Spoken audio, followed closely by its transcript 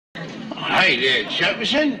Hey there,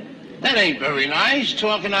 Jefferson. That ain't very nice,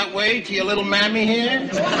 talking that way to your little mammy here.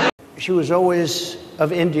 She was always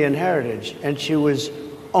of Indian heritage, and she was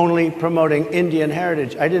only promoting Indian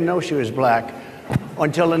heritage. I didn't know she was black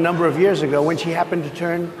until a number of years ago when she happened to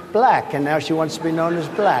turn black, and now she wants to be known as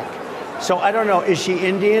black. So I don't know, is she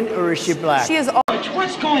Indian or is she black? She is all...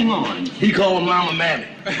 What's going on? He called Mama Mammy.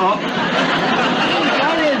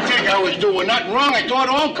 I didn't think I was doing nothing wrong. I thought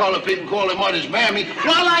all colored people call their mothers Mammy.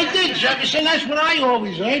 Well, I did, Jefferson. That's what I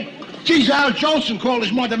always heard. Geez, Al Jolson called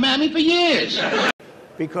his mother Mammy for years.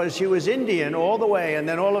 Because she was Indian all the way, and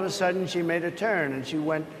then all of a sudden she made a turn, and she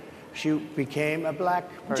became a black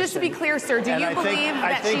person. Just to be clear, sir, do you believe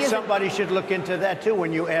that she is... I think somebody should look into that, too,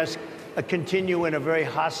 when you ask, continue in a very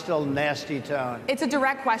hostile, nasty tone. It's a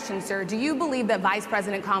direct question, sir. Do you believe that Vice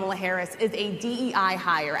President Kamala Harris is a DEI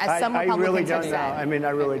hire, as some Republicans have said? I really don't know. I mean, I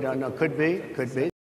really don't know. Could be.